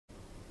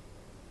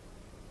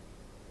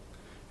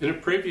In a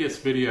previous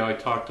video I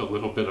talked a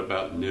little bit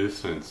about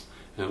nuisance,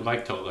 and I'd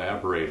like to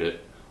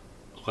elaborate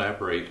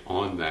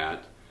on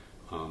that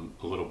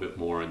a little bit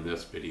more in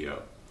this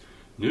video.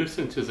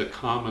 Nuisance is a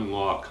common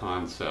law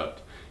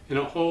concept, and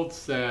it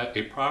holds that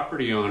a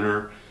property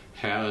owner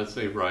has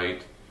a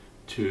right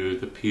to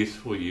the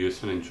peaceful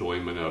use and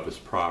enjoyment of his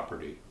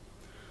property.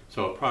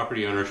 So a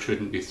property owner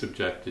shouldn't be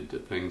subjected to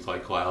things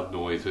like loud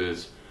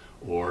noises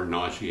or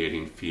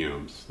nauseating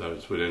fumes.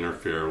 Those would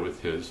interfere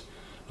with his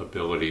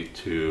ability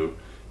to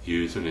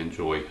use and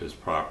enjoy his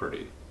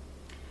property.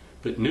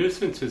 But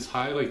nuisance is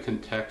highly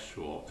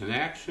contextual. An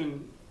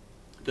action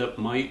that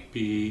might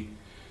be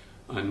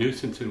a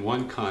nuisance in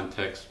one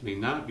context may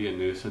not be a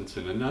nuisance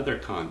in another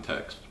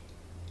context.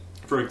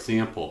 For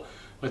example,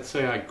 let's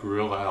say I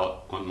grill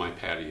out on my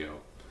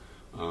patio,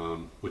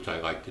 which I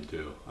like to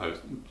do. I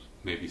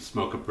maybe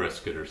smoke a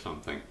brisket or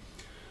something.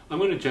 I'm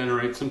going to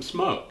generate some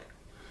smoke,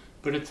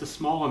 but it's a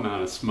small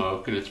amount of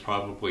smoke and it's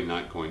probably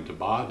not going to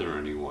bother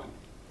anyone.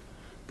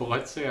 But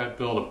let's say I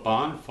build a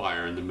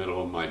bonfire in the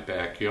middle of my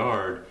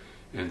backyard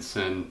and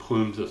send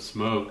plumes of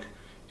smoke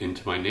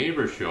into my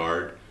neighbor's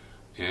yard,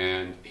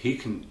 and he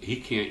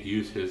can't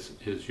use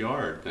his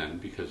yard then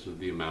because of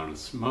the amount of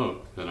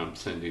smoke that I'm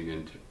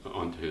sending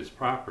onto his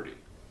property.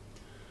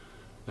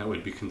 That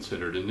would be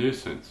considered a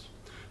nuisance.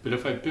 But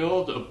if I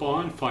build a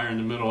bonfire in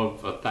the middle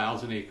of a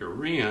 1,000-acre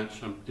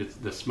ranch,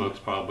 the smoke's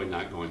probably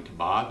not going to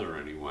bother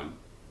anyone.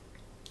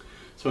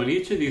 So in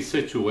each of these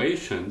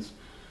situations,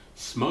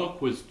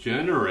 smoke was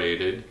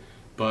generated,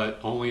 but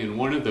only in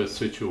one of those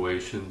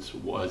situations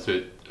was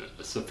it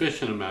a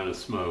sufficient amount of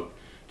smoke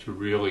to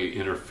really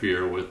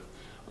interfere with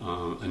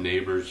a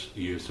neighbor's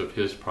use of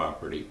his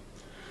property.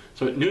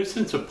 So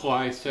nuisance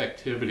applies to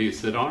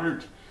activities that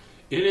aren't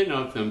in and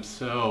of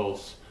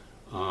themselves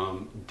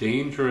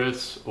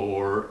dangerous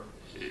or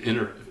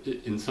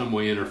in some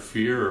way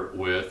interfere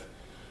with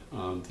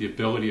the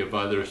ability of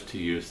others to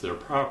use their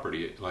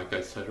property. Like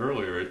I said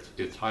earlier,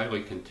 it's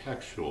highly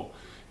contextual.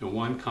 In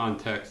one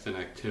context, an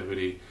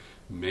activity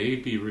may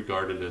be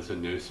regarded as a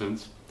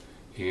nuisance,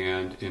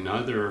 and in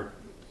other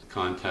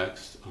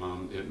contexts,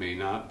 it may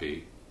not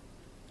be.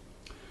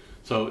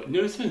 So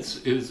nuisance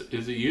is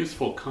a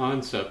useful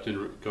concept in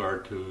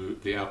regard to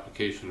the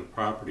application of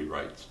property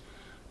rights,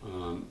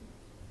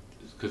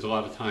 because a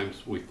lot of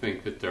times we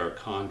think that there are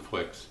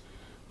conflicts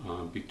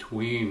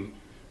between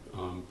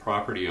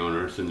property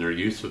owners and their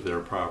use of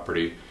their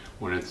property,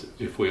 when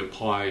if we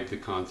applied the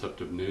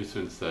concept of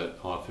nuisance, that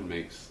often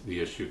makes the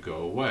issue go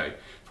away.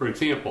 For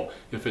example,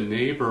 if a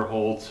neighbor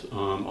holds a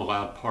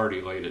loud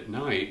party late at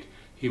night,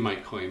 he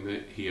might claim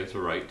that he has a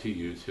right to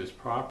use his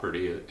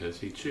property as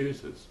he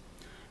chooses.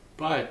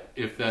 But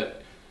if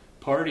that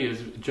party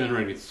is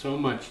generating so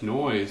much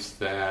noise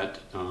that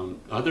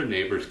other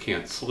neighbors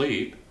can't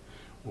sleep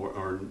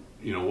or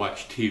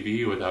watch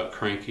TV without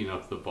cranking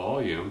up the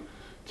volume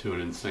to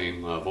an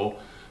insane level,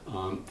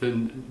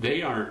 then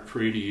they aren't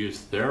free to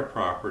use their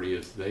property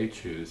as they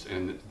choose,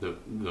 and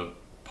the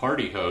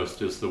party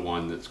host is the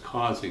one that's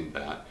causing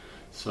that.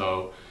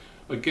 So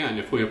again,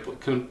 if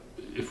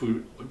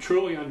we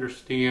truly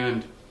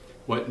understand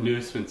what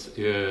nuisance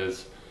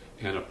is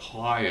and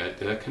apply it,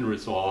 that can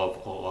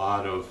resolve a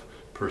lot of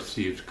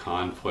perceived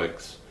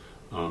conflicts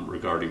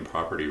regarding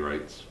property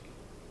rights.